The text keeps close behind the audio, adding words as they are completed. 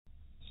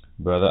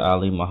Brother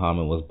Ali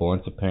Muhammad was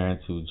born to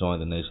parents who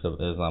joined the Nation of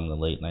Islam in the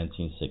late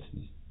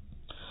 1960s.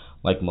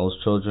 Like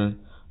most children,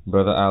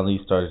 Brother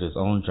Ali started his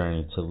own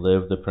journey to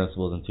live the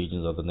principles and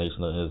teachings of the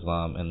Nation of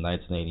Islam in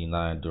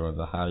 1989 during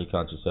the highly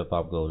conscious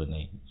hip-hop golden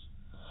age.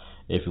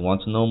 If you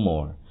want to know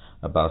more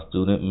about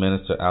student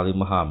minister Ali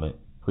Muhammad,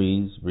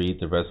 please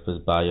read the rest of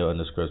his bio in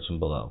the description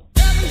below.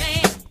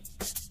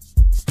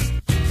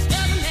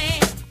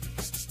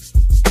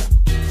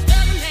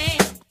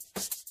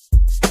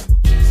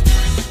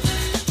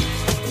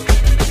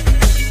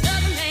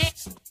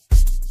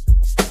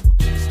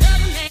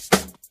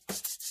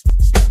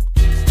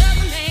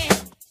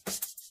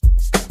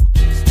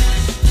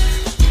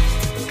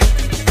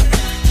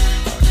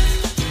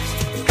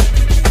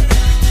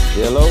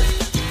 Hello?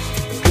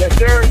 Yes,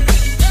 sir.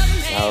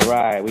 All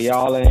right, we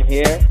all in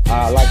here.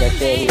 Like I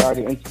said, we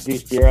already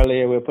introduced you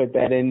earlier. We'll put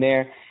that in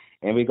there,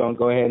 and we're going to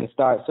go ahead and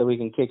start so we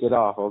can kick it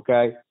off,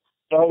 okay?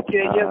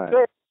 Okay, yes,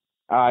 sir.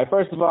 All right,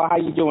 first of all, how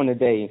you doing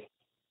today?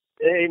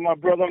 Hey, my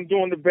brother, I'm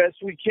doing the best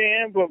we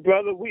can, but,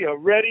 brother, we are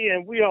ready,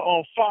 and we are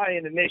on fire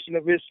in the Nation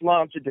of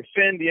Islam to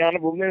defend the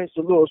Honorable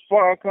Minister Louis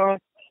Farrakhan,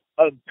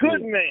 a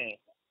good man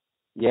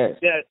Yes.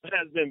 that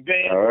has been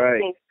banned All right.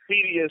 from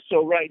social media.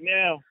 So right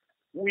now,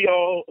 we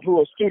all who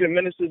are student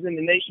ministers in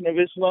the Nation of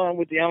Islam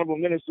with the Honorable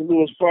Minister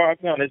Louis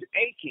Farrakhan is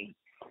aching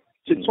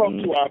to talk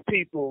to our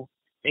people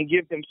and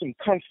give them some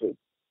comfort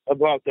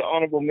about the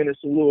Honorable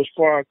Minister Louis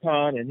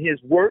Farrakhan and his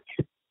work,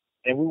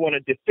 and we want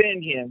to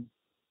defend him,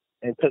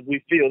 and because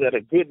we feel that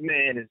a good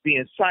man is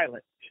being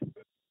silent,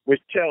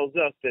 which tells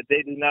us that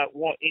they do not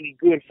want any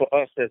good for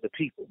us as a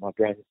people, my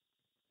brother.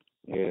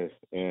 Yes.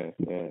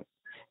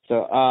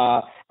 So,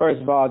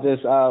 first of all,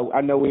 just I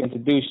know we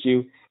introduced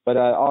you, but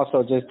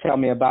also just tell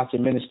me about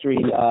your ministry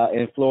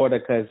in Florida,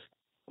 because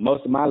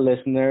most of my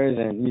listeners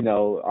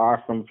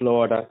are from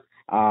Florida.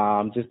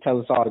 Just tell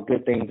us all the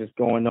good things that's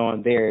going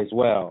on there as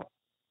well.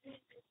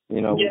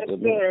 Yes,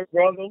 sir,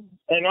 brother.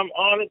 And I'm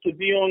honored to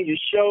be on your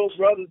show,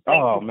 brother.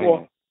 Thank you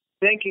for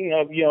thinking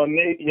of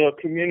your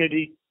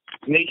community,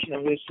 Nation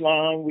of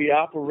Islam. We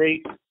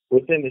operate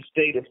within the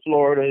state of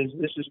Florida.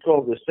 This is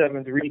called the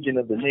 7th region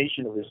of the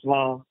Nation of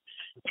Islam.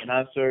 And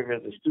I serve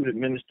as a student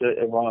minister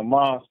at our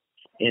mosque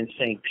in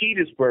St.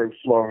 Petersburg,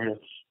 Florida.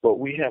 But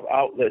we have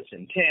outlets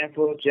in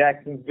Tampa,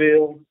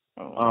 Jacksonville,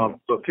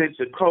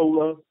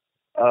 Pensacola,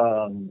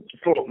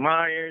 Fort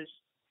Myers,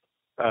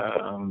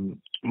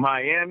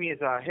 Miami is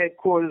our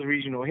headquarters,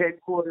 regional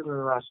headquarters, and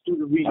our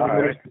student regional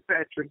minister,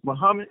 Patrick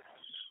Muhammad.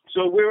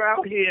 So we're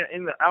out here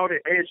in the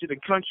outer edge of the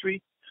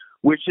country,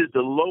 which is the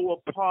lower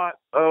part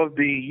of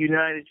the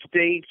United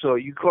States, or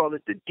you call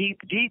it the deep,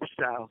 deep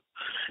South.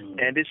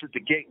 And this is the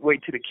gateway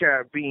to the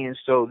Caribbean.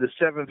 So the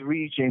 7th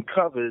region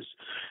covers,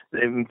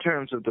 in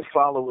terms of the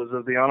followers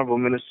of the Honorable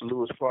Minister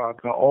Louis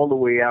Farrakhan, all the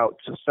way out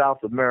to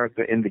South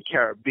America and the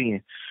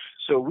Caribbean.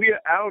 So we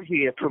are out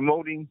here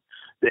promoting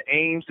the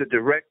aims, the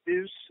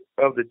directives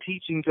of the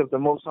teachings of the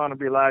Most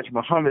Honorable Elijah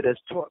Muhammad as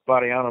taught by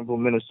the Honorable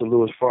Minister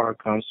Louis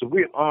Farrakhan. So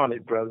we're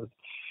honored, brother,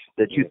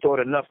 that you thought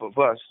enough of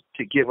us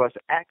to give us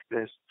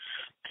access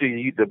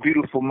to the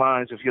beautiful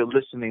minds of your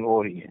listening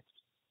audience.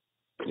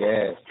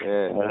 Yes.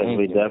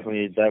 We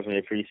definitely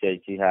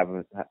appreciate you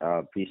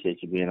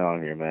appreciate you being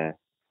on here, man.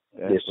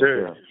 Yes,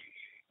 sir.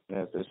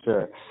 Yes,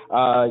 sir.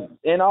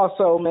 And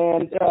also,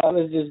 man,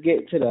 let's just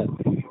get to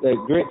the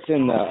grits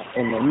and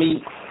the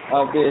meat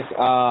of this.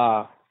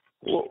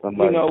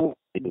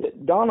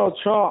 Donald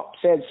Trump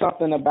said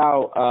something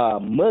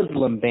about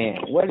Muslim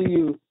ban. What do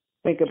you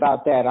think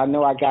about that? I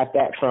know I got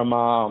that from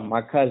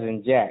my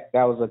cousin Jack.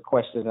 That was a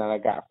question that I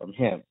got from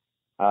him,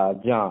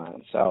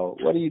 John. So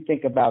what do you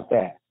think about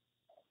that?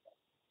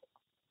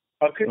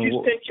 Could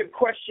you state your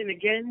question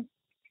again?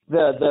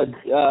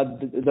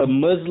 The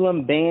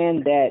Muslim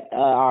ban that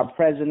our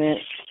president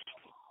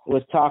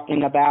was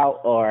talking about,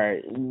 or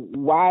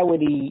why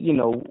would he?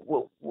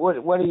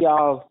 What are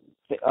y'all?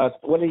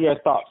 What are your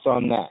thoughts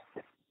on that?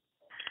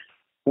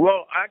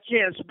 Well, I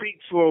can't speak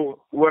for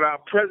what our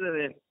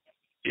president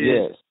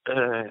is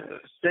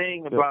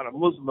saying about a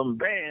Muslim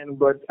ban,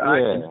 but I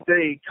can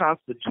say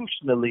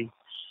constitutionally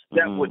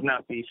that would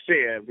not be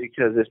fair,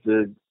 because if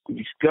the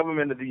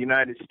government of the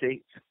United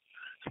States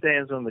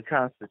stands on the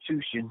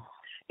Constitution,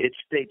 it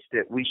states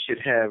that we should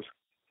have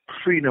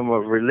freedom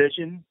of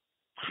religion,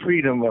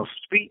 freedom of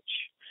speech,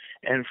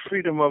 and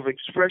freedom of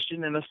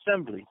expression and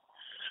assembly.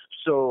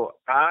 So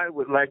I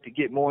would like to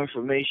get more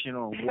information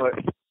on what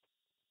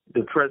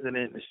the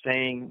president is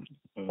saying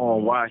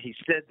on why he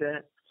said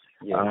that.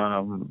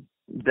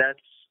 That's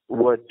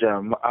what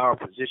our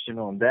position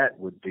on that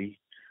would be,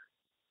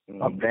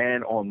 a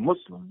ban on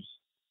Muslims.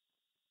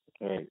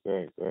 Right.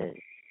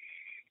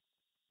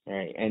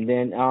 And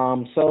then,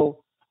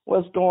 so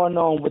what's going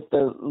on with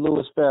the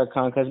Louis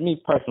Farrakhan? Because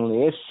me personally,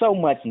 there's so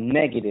much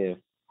negative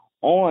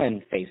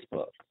on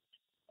Facebook.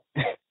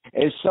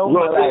 It's so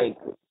much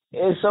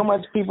there's so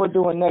much people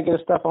doing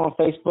negative stuff on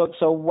Facebook.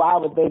 So why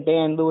would they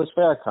ban Louis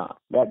Farrakhan?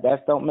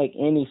 That don't make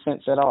any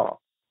sense at all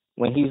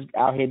when he's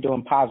out here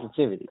doing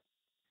positivity.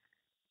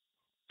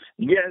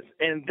 Yes,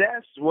 and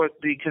that's what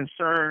the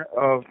concern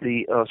of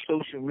the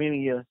social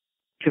media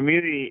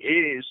community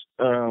is,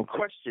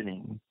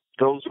 questioning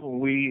those who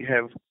we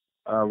have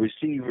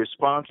received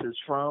responses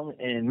from,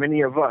 and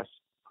many of us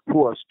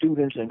who are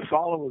students and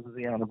followers of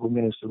the Honorable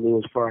Minister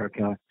Louis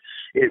Farrakhan.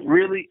 It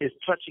really is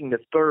touching the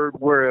third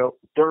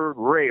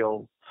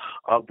rail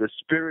of the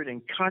spirit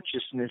and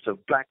consciousness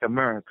of Black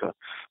America,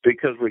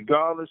 because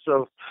regardless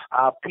of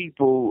our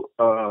people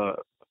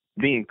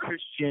being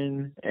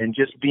Christian and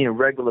just being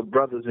regular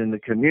brothers in the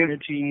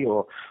community,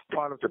 or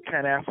part of the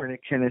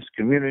Pan-Africanist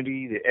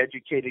community, the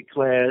educated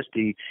class,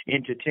 the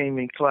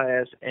entertainment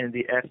class, and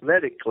the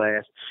athletic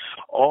class,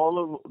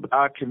 all of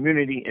our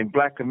community in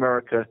Black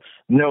America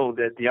know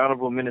that the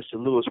Honorable Minister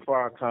Louis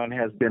Farrakhan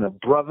has been a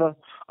brother,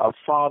 a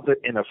father,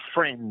 and a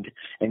friend.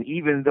 And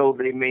even though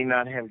they may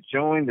not have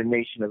joined the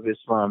Nation of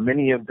Islam,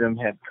 many of them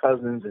have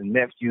cousins and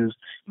nephews,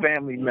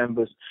 family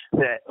members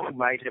that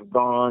might have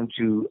gone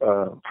to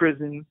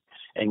prison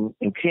and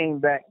came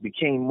back,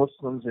 became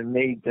Muslims, and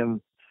made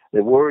them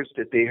the words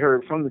that they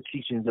heard from the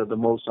teachings of the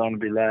Most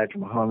Honorable Elijah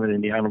Muhammad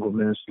and the Honorable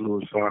Minister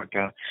Louis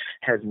Farrakhan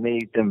has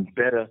made them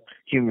better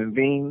human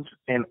beings,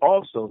 and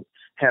also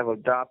have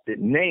adopted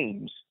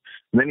names.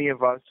 Many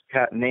of us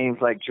got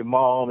names like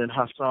Jamal and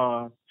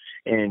Hassan,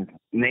 and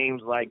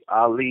names like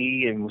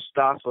Ali and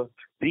Mustafa.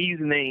 These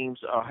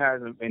names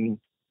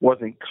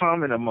wasn't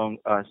common among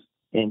us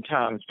in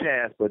times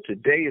past, but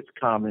today it's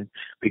common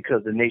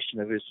because the Nation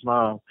of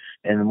Islam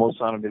and the Most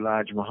Honorable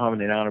Elijah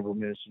Muhammad and Honorable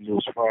Minister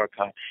Louis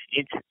Farrakhan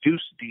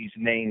introduced these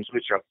names,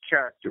 which are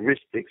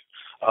characteristics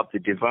of the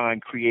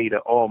divine creator,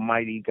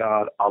 Almighty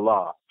God,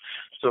 Allah.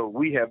 So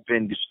we have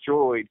been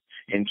destroyed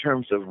in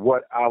terms of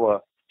what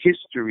our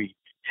history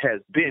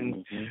has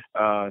been.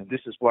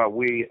 This is why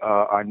we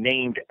are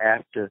named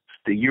after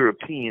the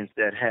Europeans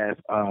that have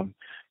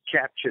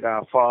captured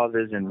our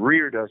fathers and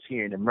reared us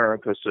here in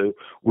America. So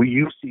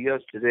you see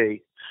us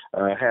today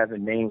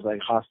having names like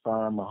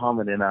Hassan,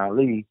 Muhammad, and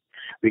Ali,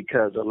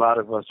 because a lot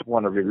of us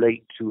want to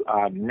relate to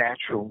our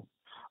natural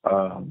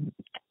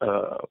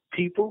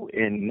people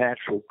and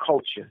natural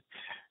culture.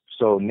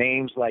 So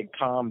names like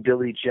Tom,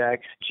 Billy,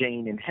 Jack,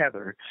 Jane, and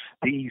Heather,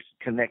 these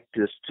connect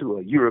us to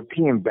a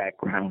European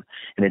background,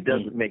 and it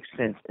doesn't make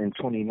sense in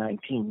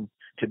 2019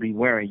 to be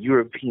wearing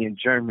European,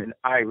 German,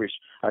 Irish,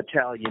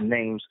 Italian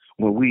names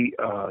when we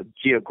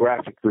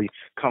geographically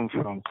come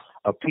from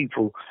a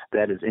people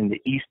that is in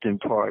the eastern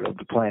part of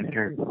the planet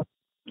Earth.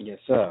 Yes,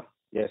 sir.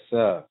 Yes,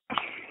 sir.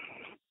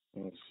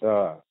 Yes,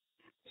 sir.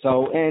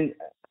 So, and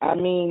I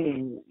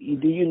mean,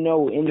 do you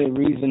know any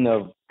reason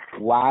of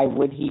why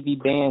would he be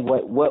banned?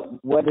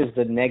 What is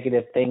the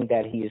negative thing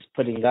that he is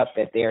putting up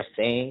that they're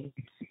saying?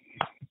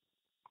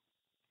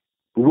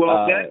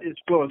 Well, that is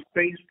for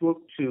Facebook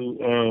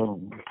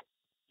to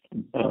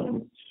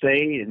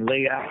say and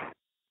lay out.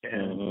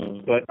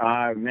 But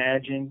I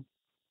imagine,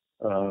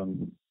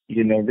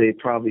 they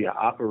probably are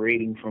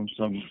operating from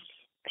some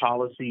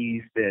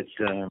policies that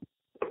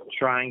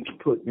trying to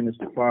put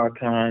Minister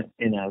Farrakhan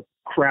in a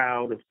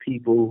crowd of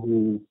people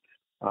who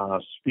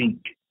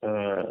speak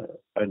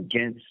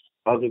against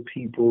other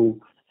people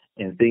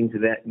and things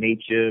of that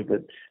nature.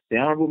 But the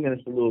Honorable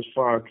Minister Louis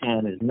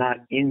Farrakhan is not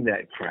in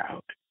that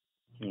crowd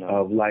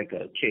of like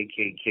a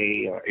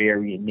KKK or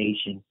Aryan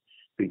Nation,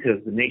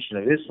 because the Nation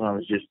of Islam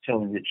is just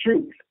telling the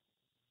truth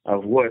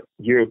of what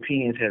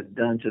Europeans have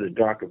done to the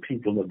darker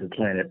people of the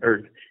planet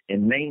Earth,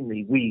 and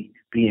mainly we,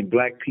 being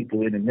Black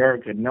people in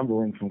America,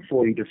 numbering from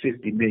 40 to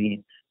 50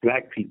 million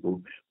Black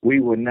people. We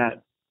were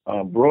not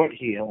brought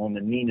here on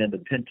the Nina, the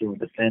Pinta, or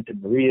the Santa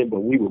Maria,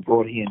 but we were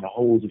brought here in the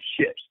holds of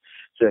ships.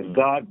 So if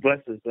God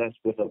blesses us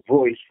with a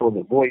voice for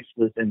the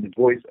voiceless and the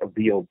voice of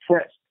the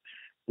oppressed,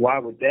 why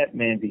would that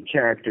man be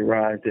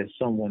characterized as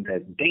someone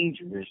that's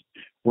dangerous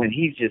when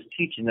he's just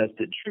teaching us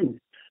the truth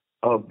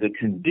of the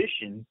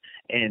condition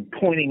and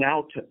pointing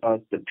out to us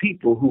the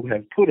people who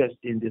have put us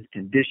in this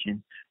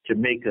condition to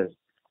make us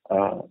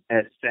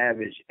as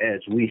savage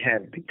as we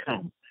have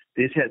become?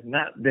 This has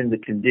not been the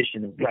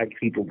condition of Black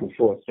people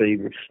before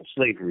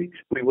slavery.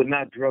 We were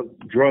not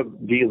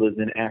drug dealers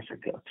in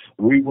Africa.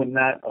 We were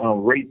not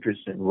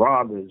rapists and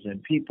robbers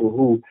and people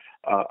who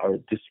are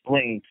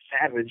displaying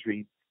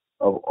savagery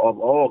of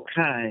all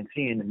kinds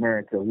here in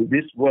America.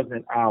 This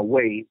wasn't our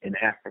way in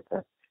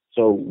Africa.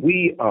 So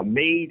we are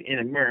made in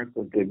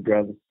America, good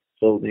brother.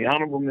 So the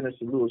Honorable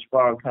Minister Louis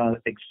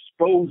Farrakhan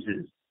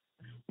exposes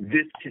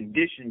this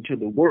condition to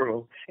the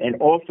world and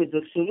offers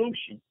a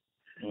solution.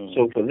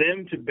 So for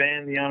them to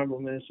ban the Honorable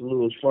Minister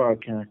Louis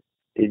Farrakhan,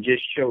 it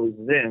just shows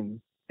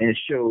them and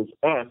shows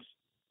us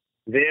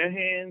their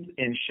hands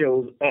and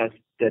shows us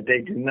that they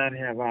do not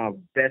have our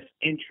best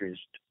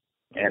interest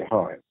at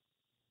heart.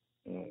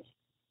 Good.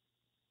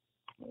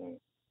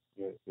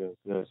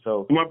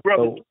 So, my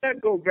brother, let's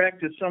go back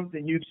to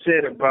something you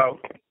said about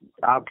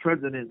our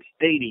president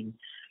stating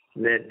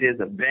that there's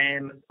a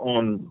ban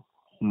on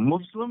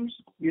Muslims,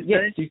 you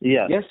say?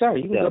 Yes, sir.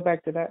 You can go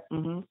back to that.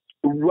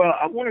 Well,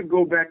 I want to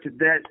go back to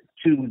that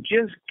to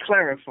just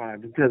clarify,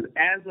 because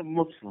as a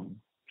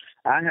Muslim,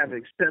 I have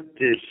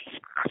accepted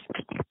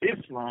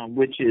Islam,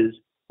 which is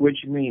which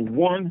means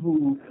one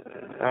who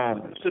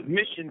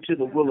submission to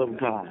the will of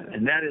God,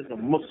 and that is a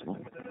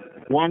Muslim.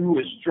 One who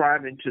is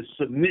striving to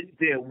submit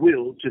their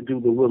will to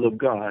do the will of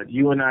God.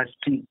 You and I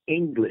speak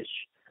English,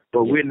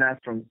 but we're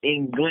not from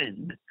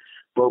England.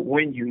 But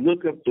when you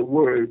look up the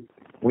word,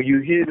 when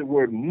you hear the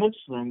word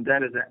Muslim,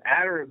 that is an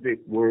Arabic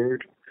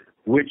word,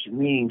 which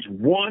means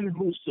one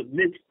who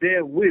submits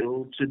their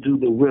will to do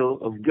the will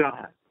of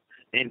God.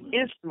 And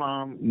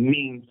Islam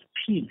means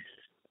peace.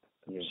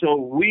 Yeah. So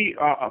we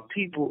are a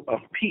people of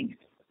peace.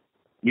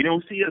 You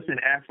don't see us in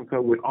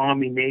Africa with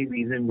army,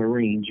 navies, and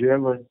marines. You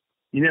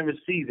never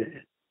see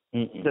that.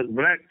 Because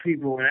black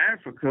people in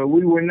Africa,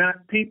 we were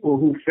not people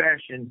who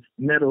fashioned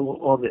metal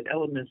or the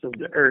elements of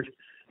the earth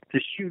to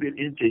shoot it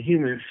into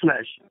human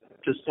flesh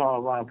to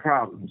solve our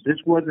problems. This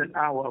wasn't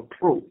our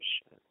approach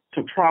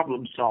to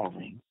problem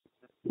solving.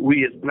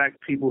 We as black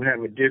people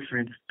have a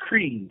different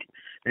creed.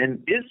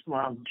 And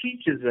Islam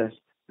teaches us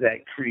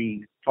that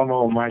creed from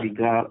Almighty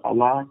God,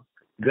 Allah,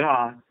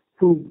 God,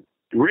 who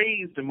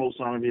raised the most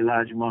honorable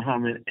Elijah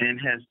Muhammad and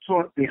has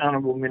taught the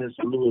Honorable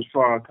Minister Louis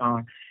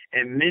Farrakhan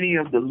and many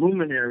of the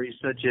luminaries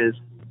such as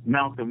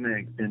Malcolm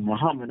X and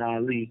Muhammad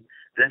Ali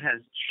that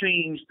has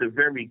changed the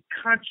very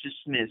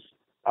consciousness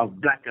of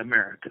black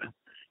America.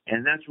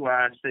 And that's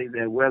why I say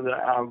that whether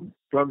our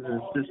brothers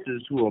and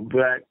sisters who are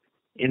black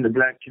in the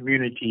black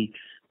community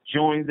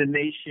join the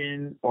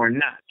nation or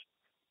not,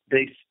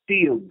 they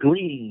still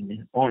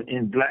glean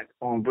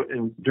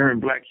during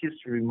Black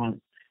History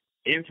Month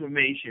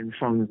information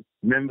from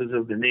members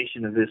of the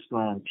Nation of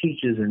Islam,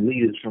 teachers and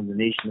leaders from the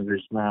Nation of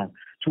Islam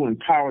to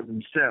empower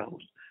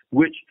themselves,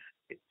 which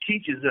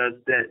teaches us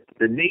that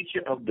the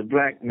nature of the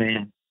black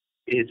man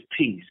is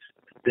peace.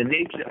 The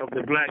nature of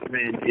the black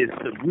man is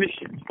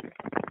submission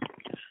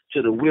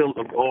to the will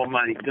of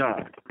Almighty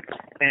God.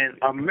 And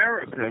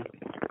America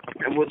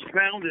was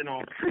founded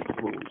on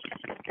principles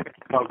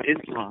of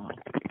Islam.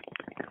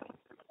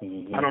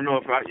 I don't know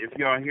if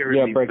y'all hear me.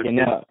 Yeah, breaking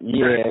up.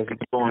 Yeah,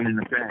 going in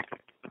the back.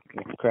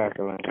 It's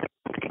crackling.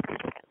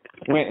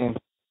 Quentin.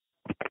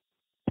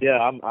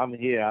 Yeah, I'm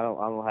here. I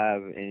don't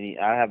have any.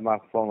 I have my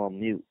phone on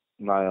mute.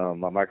 My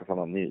microphone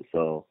on mute.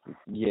 So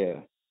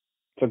yeah.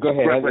 So go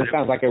ahead. It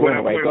sounds like a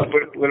runaway.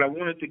 What I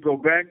wanted to go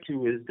back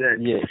to is that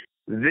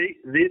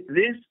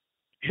this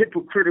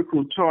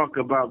hypocritical talk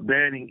about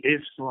banning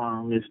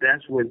Islam, if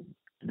that's what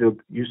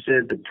you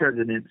said the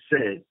president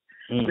said,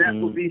 that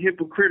would be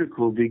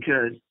hypocritical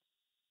because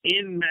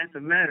in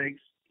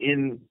mathematics,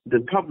 in the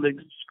public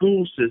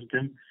school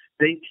system,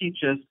 they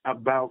teach us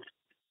about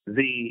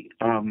the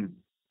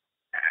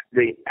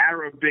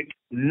Arabic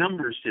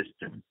number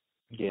system.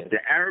 Yes. The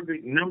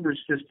Arabic number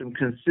system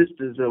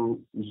consists of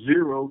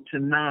 0 to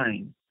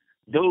 9.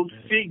 Those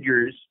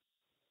figures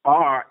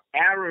are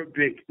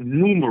Arabic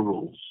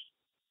numerals.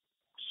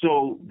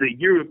 So the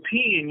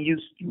European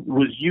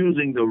was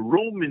using the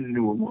Roman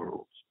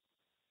numerals.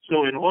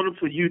 So in order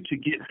for you to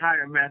get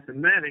higher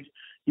mathematics,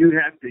 you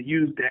have to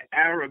use the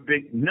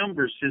Arabic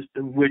number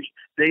system, which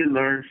they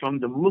learned from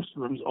the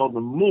Muslims or the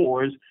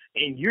Moors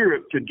in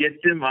Europe to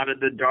get them out of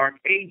the Dark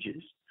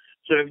Ages.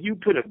 So if you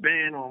put a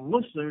ban on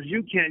Muslims,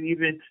 you can't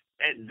even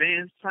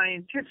advance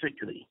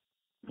scientifically.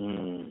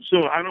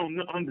 So I don't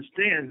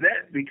understand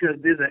that because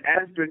there's an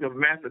aspect of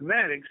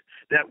mathematics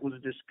that was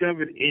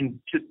discovered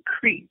in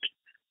Crete,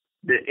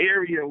 the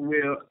area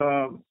where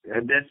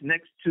that's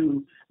next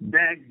to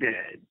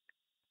Baghdad,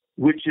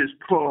 which is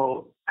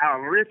called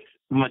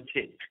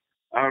arithmetic.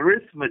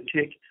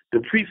 Arithmetic, the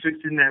prefix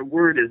in that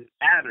word is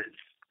arith.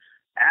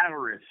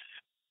 Arith.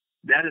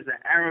 That is an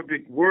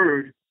Arabic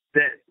word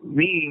that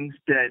means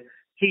that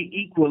he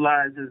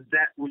equalizes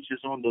that which is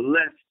on the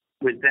left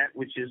with that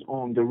which is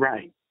on the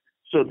right.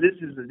 So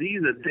these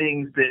are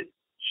things that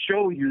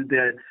show you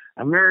that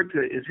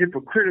America is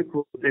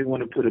hypocritical if they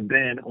want to put a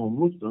ban on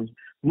Muslims.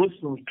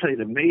 Muslims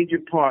played a major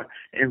part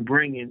in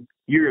bringing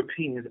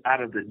Europeans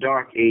out of the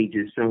Dark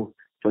Ages. So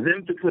for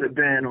them to put a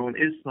ban on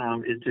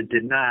Islam is to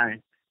deny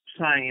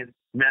science,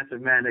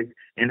 mathematics,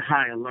 and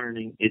higher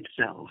learning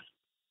itself.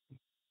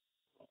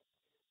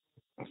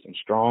 That's some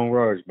strong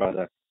words,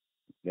 brother.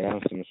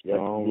 That's some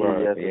strong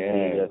words.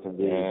 Yes,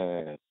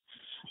 indeed.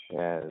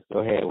 Yeah. Go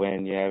ahead,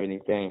 Wayne. You have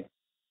anything?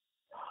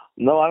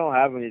 No, I don't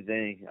have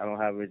anything. I don't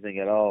have anything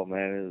at all,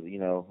 man.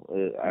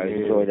 I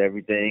enjoyed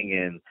everything,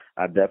 and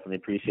I definitely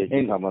appreciate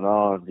you coming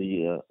on.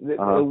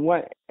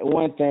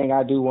 One thing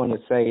I do want to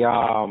say,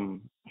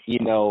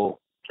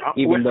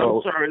 even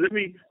though I'm sorry,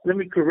 let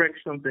me correct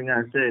something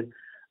I said.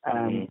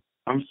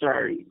 I'm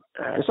sorry.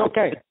 It's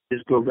okay.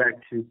 Just go back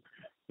to.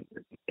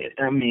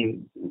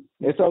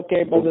 It's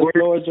okay, but the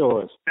floor is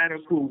yours.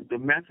 The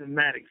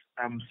mathematics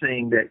I'm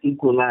saying that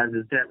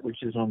equalizes that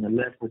which is on the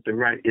left with the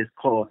right is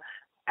called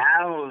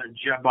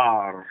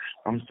Al-Jabbar.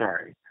 I'm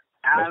sorry.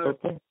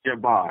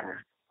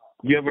 Al-Jabbar.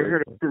 You ever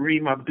heard of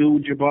Kareem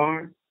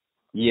Abdul-Jabbar?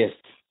 Yes.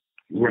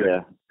 Right.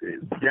 Yeah.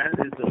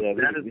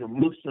 That is a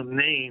Muslim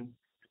name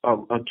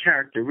of a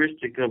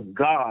characteristic of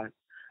God,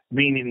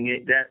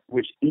 meaning that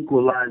which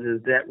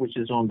equalizes that which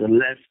is on the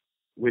left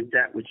with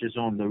that which is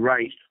on the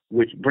right,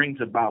 which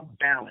brings about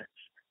balance.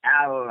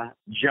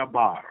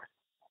 Al-Jabbar,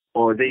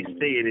 or they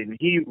say it in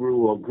Hebrew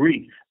or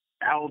Greek,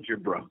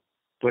 algebra,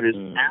 but it's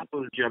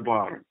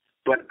Al-Jabbar.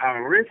 But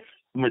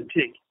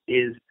arithmetic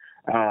is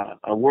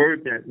a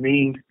word that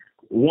means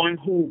one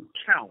who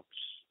counts,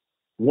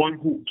 one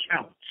who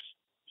counts.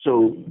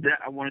 So that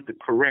I wanted to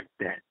correct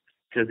that,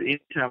 because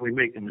anytime we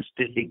make a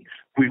mistake,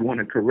 we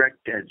want to correct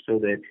that so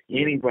that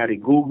anybody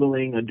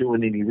Googling or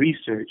doing any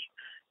research,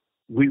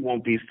 we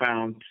won't be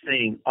found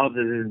saying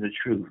other than the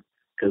truth,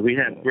 because we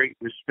have great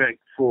respect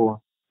for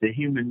the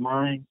human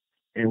mind,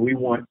 and we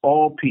want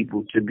all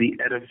people to be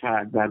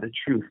edified by the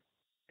truth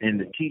and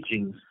the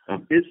teachings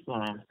of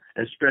Islam,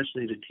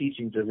 especially the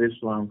teachings of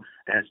Islam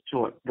as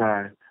taught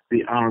by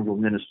the Honorable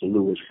Minister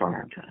Louis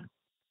Farrakhan.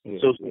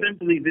 So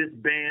simply this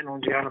ban on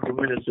the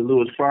Honorable Minister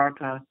Louis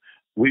Farrakhan,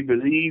 we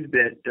believe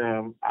that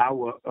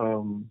our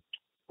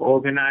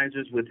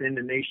organizers within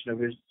the Nation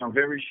of Islam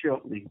very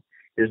shortly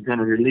is going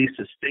to release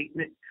a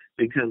statement,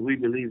 because we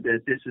believe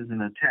that this is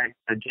an attack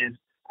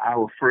against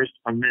our First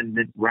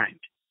Amendment right.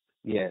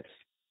 Yes.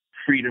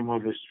 Freedom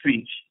of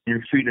speech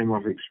and freedom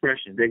of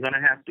expression. They're going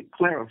to have to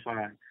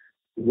clarify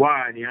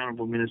why the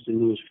Honorable Minister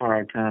Louis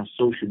Farrakhan's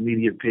social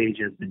media page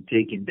has been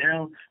taken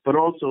down, but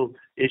also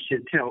it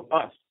should tell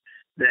us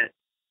that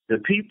the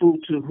people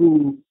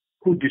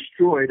who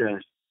destroyed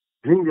us,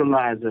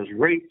 brutalized us,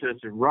 raped us,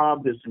 and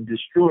robbed us and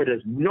destroyed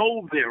us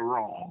know they're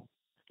wrong.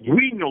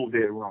 We know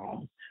they're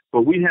wrong,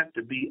 but we have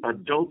to be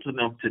adult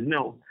enough to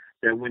know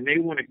that when they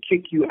want to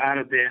kick you out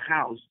of their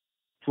house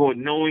for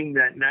knowing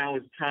that now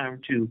it's time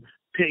to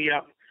pay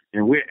up,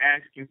 and we're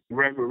asking for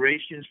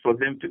reparations for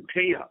them to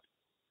pay up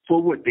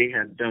for what they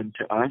have done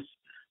to us,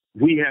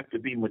 we have to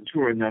be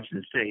mature enough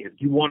to say, if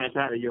you want us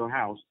out of your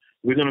house,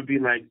 we're going to be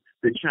like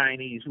the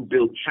Chinese who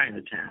built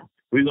Chinatown.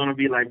 We're going to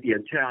be like the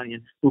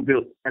Italian who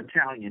built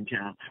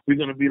Italiantown. We're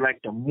going to be like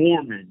the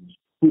Mormons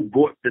who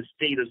bought the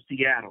state of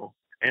Seattle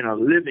and are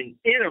living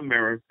in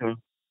America,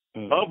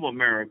 of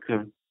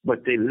America,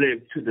 but they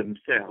live to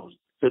themselves.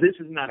 So this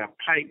is not a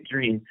pipe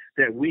dream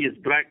that we as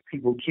black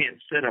people can't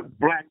set up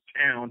black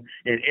town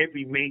in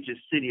every major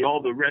city.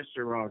 All the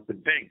restaurants, the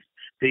banks,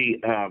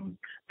 the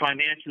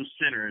financial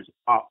centers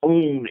are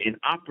owned and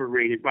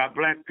operated by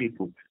black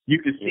people. You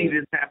can see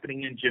this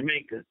happening in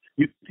Jamaica.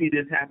 You can see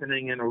this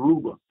happening in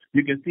Aruba.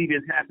 You can see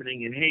this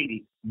happening in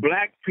Haiti.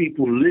 Black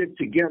people live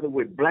together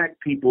with black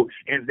people,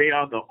 and they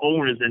are the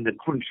owners and the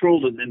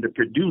controllers and the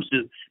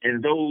producers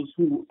and those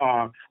who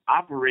are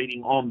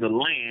operating on the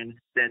land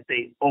that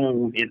they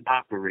own and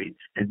operate.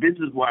 And this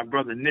is why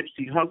Brother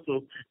Nipsey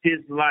Hussle, his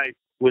life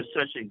was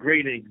such a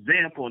great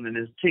example and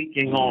is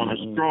taking on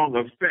a strong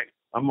effect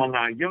among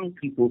our young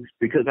people,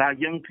 because our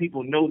young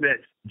people know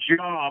that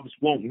jobs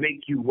won't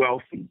make you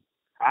wealthy.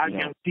 Our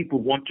young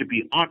people want to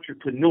be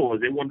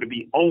entrepreneurs. They want to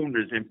be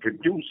owners and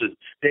producers.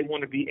 They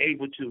want to be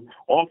able to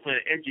offer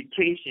an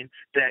education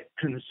that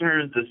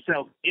concerns the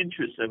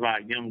self-interest of our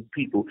young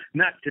people,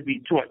 not to be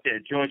taught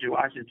that George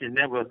Washington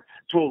never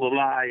told a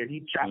lie and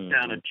he chopped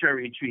down a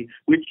cherry tree,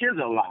 which is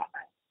a lie.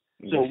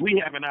 So we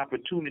have an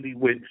opportunity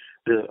with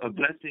the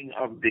blessing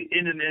of the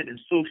internet and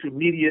social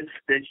media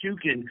that you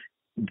can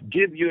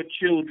give your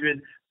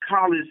children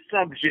college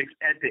subjects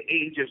at the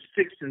age of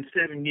 6 and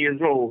 7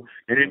 years old.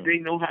 And if they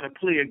know how to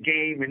play a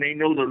game and they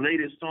know the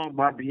latest song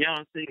by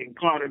Beyonce and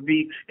Carter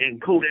B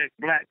and Kodak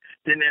Black,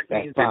 then that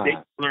means that they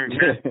learn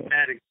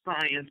mathematics,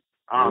 science,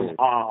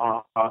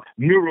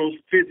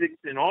 neurophysics,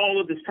 and all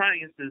of the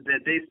sciences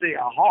that they say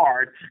are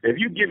hard. If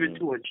you give it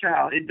to a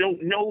child, it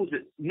don't know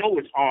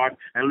it's hard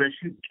unless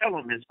you tell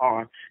them it's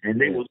hard, and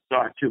they will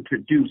start to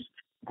produce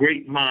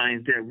great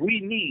minds that we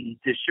need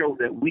to show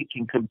that we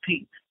can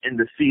compete in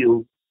the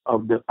field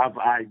of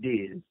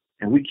ideas.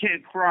 And we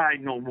can't cry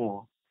no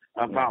more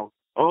about,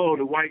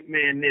 the white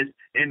man this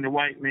and the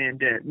white man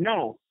that.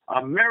 No,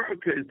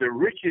 America is the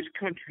richest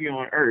country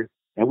on earth,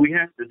 and we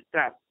have to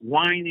stop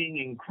whining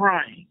and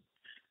crying.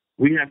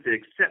 We have to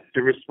accept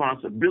the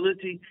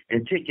responsibility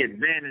and take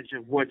advantage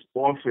of what's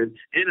offered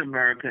in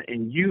America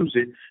and use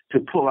it to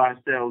pull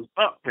ourselves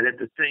up, but at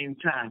the same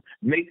time,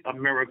 make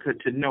America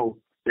to know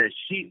that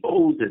she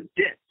owes a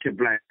debt to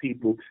black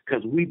people,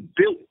 because we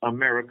built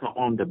America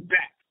on the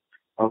back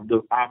of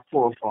our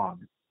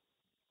forefathers.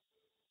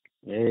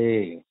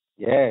 Hey,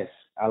 yes,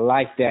 I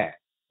like that.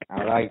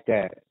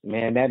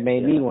 Man, that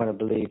made me want to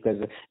believe, because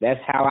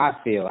that's how I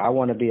feel. I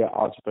want to be an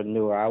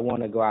entrepreneur. I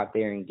want to go out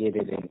there and get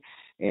it,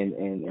 and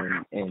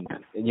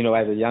you know,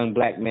 as a young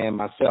black man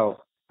myself,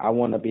 I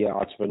want to be an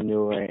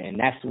entrepreneur, and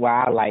that's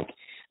why I like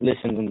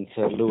listening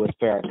to Louis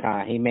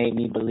Farrakhan. He made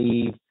me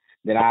believe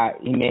that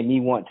he made me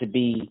want to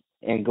be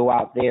and go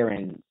out there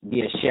and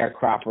be a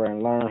sharecropper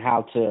and learn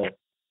how to,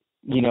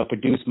 you know,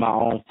 produce my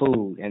own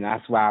food. And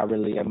that's why I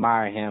really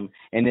admire him.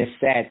 And it's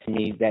sad to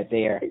me that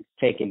they are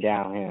taking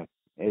down him.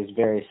 It's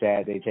very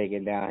sad they're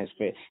taking down his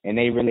fit. And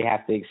they really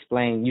have to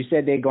explain. You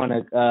said they're going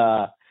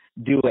to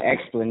do an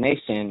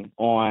explanation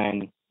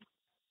on,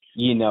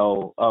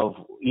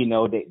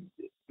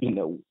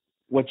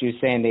 what you're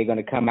saying. They're going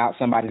to come out,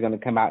 somebody's going to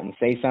come out and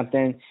say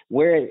something. How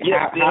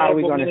are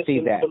we going to see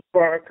that?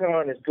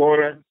 Farrakhan is going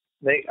to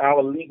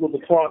our legal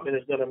department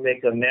is going to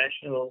make a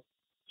national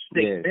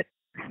statement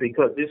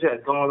because this has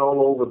gone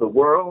all over the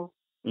world,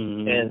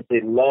 and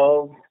the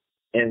love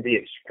and the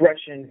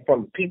expression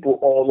from people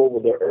all over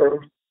the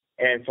earth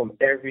and from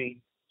every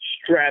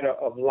strata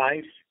of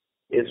life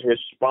is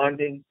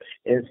responding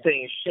and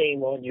saying,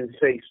 shame on you,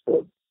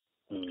 Facebook.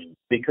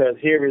 Because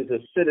here is a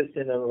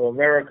citizen of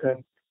America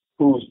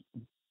who's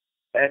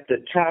at the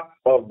top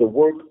of the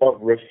work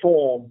of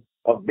reform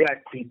of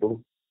black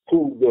people,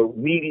 who the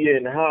media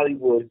in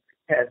Hollywood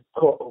has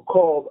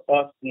called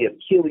us the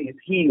Achilles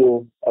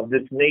heel of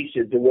this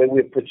nation, the way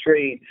we're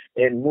portrayed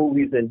in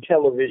movies and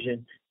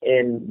television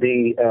and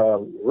the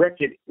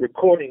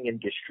recording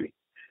industry.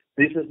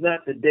 This is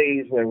not the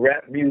days when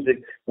rap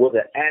music was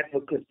an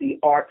advocacy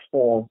art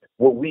form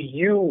where we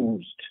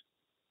used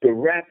the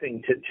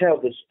rapping to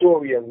tell the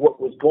story of what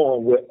was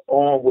going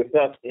on with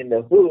us in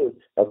the hood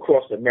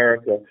across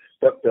America.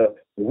 But the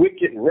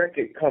wicked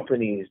record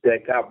companies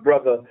that our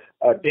brother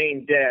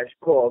Dame Dash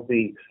called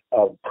the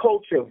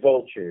culture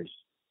vultures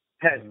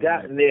has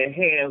gotten their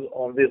hands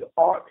on this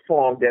art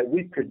form that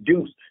we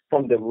produced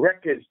from the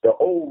records, the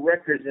old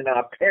records in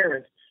our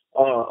parents'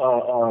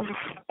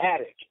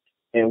 attic.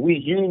 And we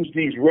use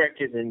these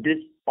records in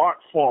this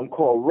art form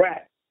called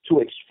rap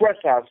to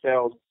express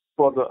ourselves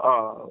for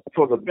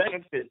the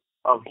benefit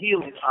of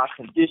healing our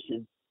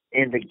condition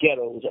in the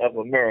ghettos of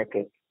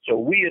America. So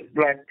we as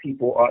black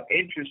people are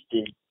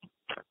interested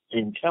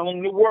in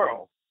telling the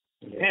world,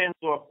 hands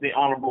off the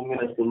Honorable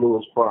Minister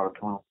Louis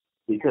Farrakhan,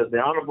 because the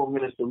Honorable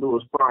Minister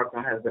Louis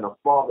Farrakhan has been a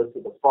father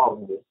to the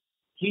fatherless.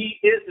 He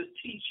is a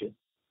teacher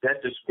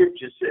that the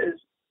scripture says,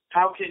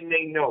 how can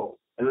they know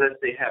unless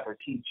they have a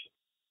teacher?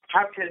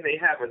 How can they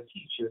have a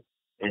teacher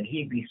and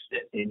he be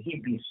sent,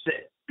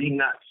 be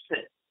not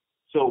sent?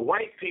 So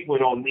white people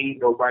don't need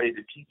nobody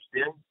to teach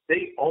them.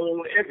 They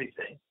own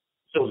everything.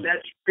 So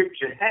that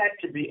scripture had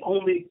to be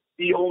only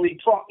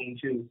talking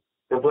to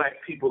the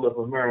black people of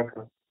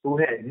America, who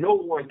had no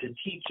one to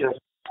teach us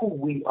who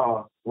we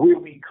are, where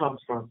we come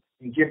from,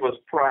 and give us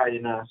pride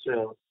in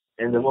ourselves.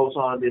 And the Most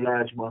Honorable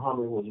Elijah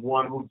Muhammad was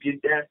one who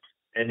did that,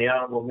 and the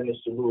Honorable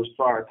Minister Louis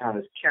Farrakhan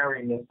is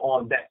carrying them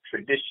on that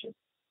tradition.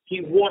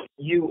 He wants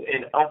you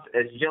and us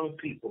as young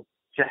people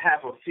to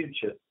have a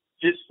future,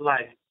 just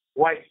like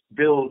whites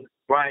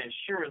buy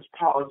insurance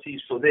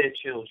policies for their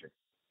children.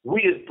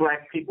 We as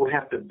black people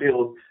have to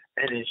build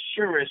an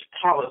insurance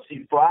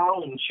policy for our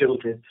own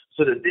children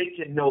so that they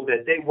can know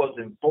that they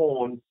wasn't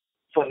born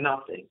for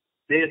nothing.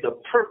 There's a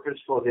purpose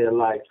for their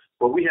life,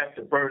 but we have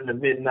to burn the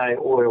midnight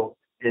oil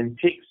and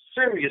take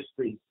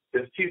seriously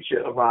the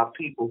future of our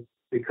people,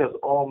 because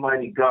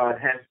Almighty God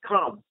has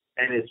come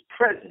and is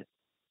present,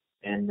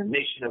 and the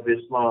Nation of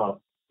Islam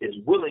is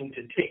willing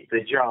to take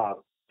the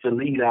job to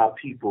lead our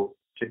people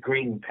to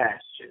green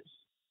pastures.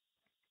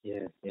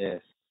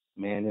 Yes.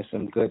 Man, there's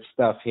some good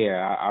stuff here.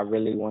 I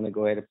really want to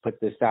go ahead and put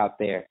this out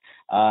there.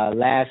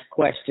 Last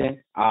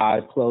question,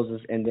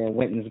 closes, and then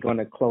Winton's going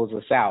to close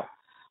us out.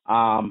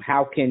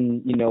 How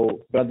can,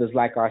 brothers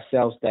like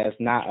ourselves that's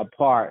not a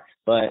part,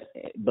 but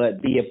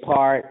be a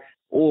part,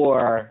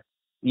 or,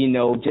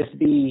 just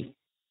be,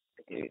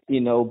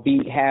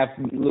 have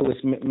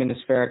Louis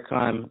Minister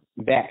Farrakhan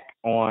back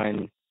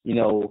on,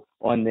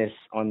 on this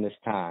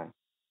time?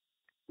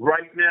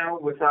 Right now,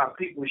 with our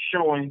people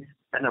showing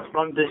an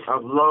abundance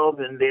of love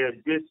and their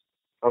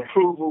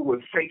disapproval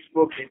with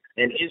Facebook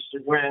and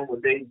Instagram,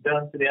 what they've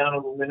done to the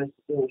Honorable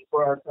Minister Louis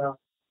Farrakhan,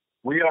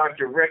 we are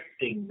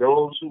directing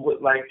those who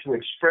would like to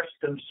express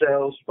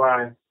themselves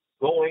by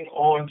going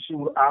on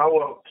to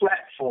our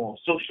platform,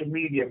 social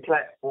media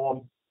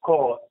platform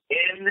called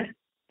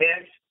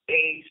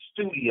NFA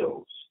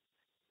Studios.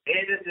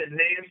 N as in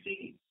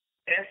Nancy,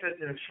 F as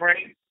in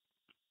Frank,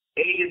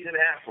 A is in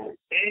Apple.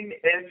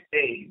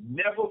 NFA,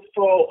 Never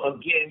Fall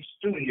Again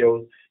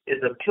Studios,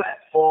 is a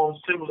platform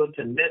similar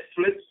to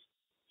Netflix,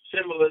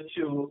 similar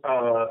to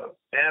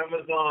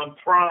Amazon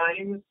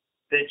Prime,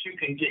 that you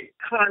can get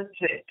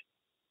content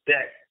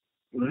that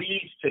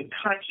leads to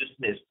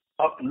consciousness,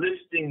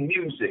 uplifting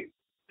music,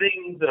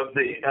 things of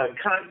the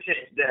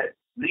content that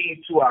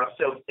lead to our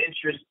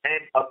self-interest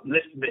and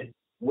upliftment,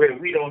 where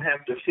we don't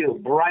have to feel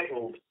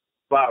bridled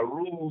by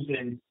rules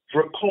and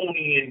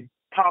draconian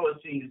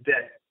policies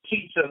that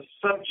keeps us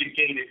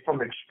subjugated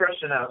from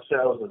expressing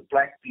ourselves as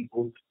black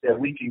people, that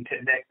we can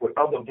connect with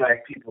other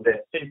black people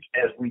that think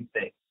as we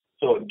think.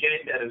 So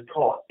again, that is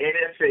called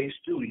NFA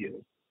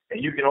Studios.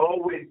 And you can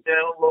always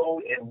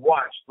download and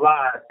watch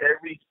live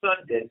every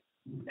Sunday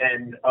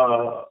and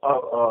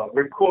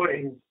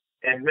recordings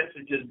and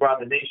messages by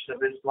the Nation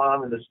of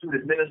Islam and the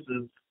student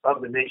ministers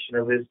of the Nation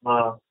of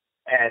Islam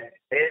at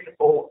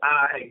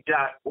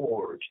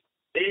NOI.org.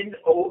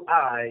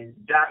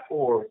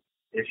 NOI.org.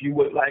 If you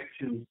would like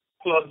to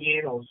plug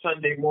in on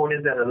Sunday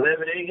mornings at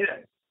 11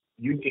 a.m.,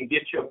 you can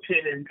get your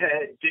pen and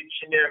pad,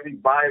 dictionary,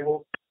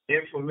 Bible,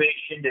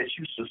 information that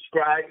you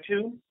subscribe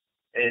to,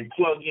 and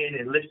plug in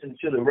and listen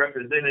to the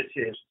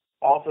representatives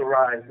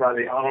authorized by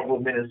the Honorable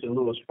Minister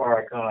Louis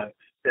Farrakhan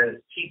that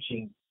is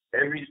teaching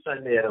every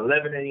Sunday at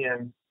 11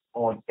 a.m.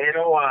 on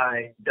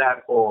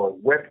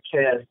NOI.org,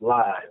 webcast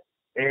live,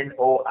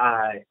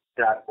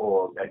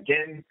 NOI.org.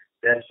 Again,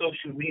 that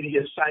social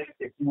media site,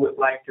 if you would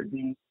like to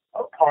be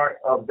a part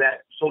of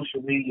that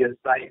social media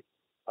site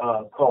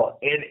called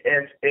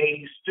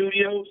NSA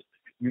Studios,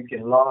 you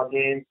can log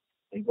in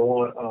and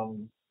go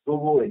on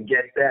Google and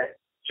get that,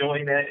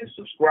 join that and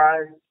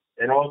subscribe.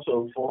 And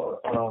also for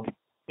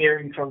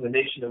hearing from the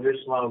Nation of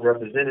Islam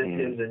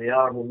representatives and the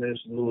Honorable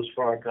Minister Louis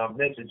Farrakhan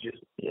messages,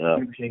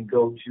 you can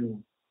go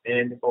to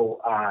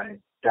NOI.org.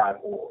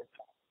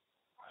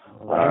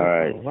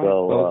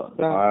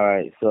 All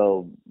right.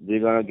 So we're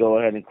gonna go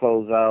ahead and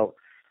close out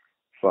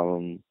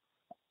from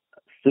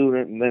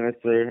Student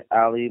Minister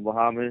Ali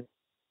Muhammad,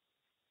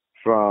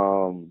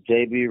 from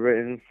JB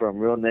Written, from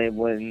Real Name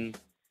Winton.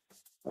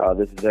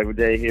 This is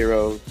Everyday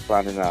Heroes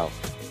signing out.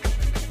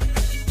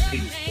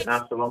 Peace and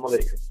assalamu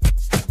alaikum.